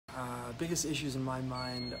biggest issues in my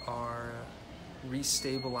mind are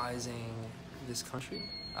restabilizing this country,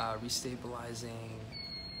 restabilizing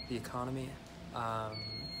the economy,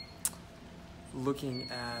 looking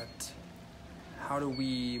at how do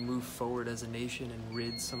we move forward as a nation and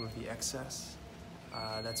rid some of the excess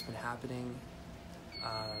that's been happening.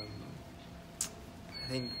 I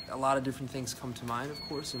think a lot of different things come to mind, of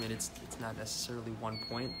course. I mean, it's not necessarily one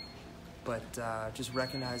point, but just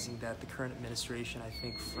recognizing that the current administration, I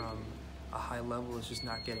think from a high level, is just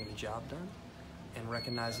not getting the job done, and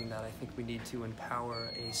recognizing that I think we need to empower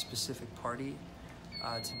a specific party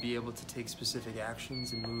to be able to take specific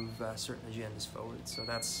actions and move certain agendas forward. So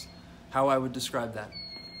that's how I would describe that.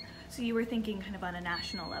 So you were thinking kind of on a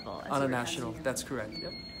national level? On a national, that's correct,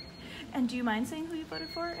 yep. And do you mind saying who you voted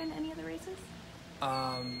for in any of the races?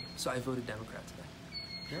 So I voted Democrat today.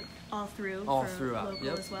 Yep. All throughout, local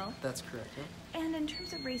yep. as well? That's correct, yep. And in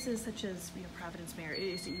terms of races such as Providence mayor,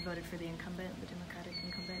 is it you voted for the incumbent, the Democratic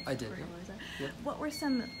incumbent? I did, yep. What were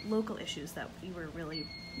some local issues that you were really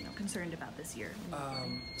concerned about this year?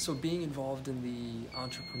 So being involved in the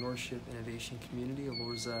entrepreneurship innovation community,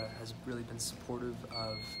 Alorza has really been supportive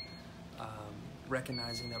of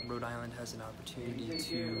recognizing that Rhode Island has an opportunity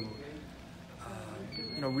to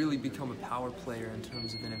really become a power player in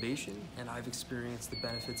terms of innovation, and I've experienced the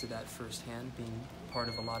benefits of that firsthand, being part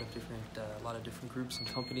of a lot of different groups and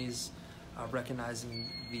companies, recognizing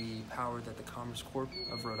the power that the Commerce Corp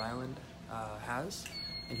of Rhode Island has,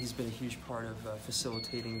 and he's been a huge part of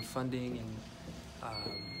facilitating funding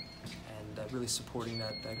and really supporting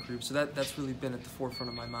that group. So that's really been at the forefront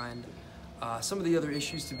of my mind. Some of the other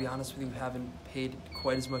issues, to be honest with you, haven't paid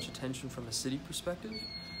quite as much attention from a city perspective.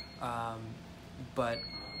 But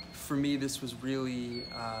for me, this was really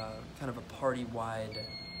kind of a party-wide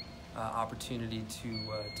opportunity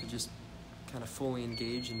to just kind of fully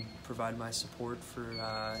engage and provide my support for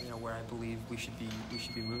where I believe we should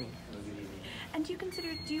be moving. And do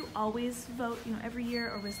you always vote every year,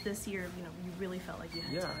 or was this year you really felt like you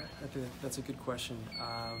had to? Yeah, that's a good question.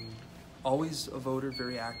 Always a voter,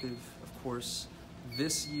 very active, of course.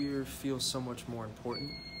 This year feels so much more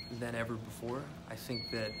important than ever before. I think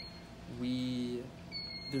that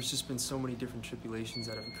there's just been so many different tribulations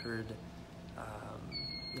that have occurred,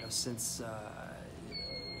 since a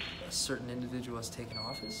certain individual has taken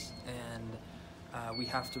office, and we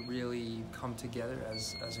have to really come together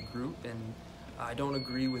as a group. And I don't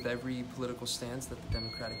agree with every political stance that the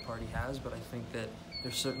Democratic Party has, but I think that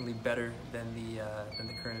they're certainly better than the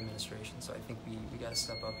current administration. So I think we got to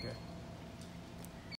step up here.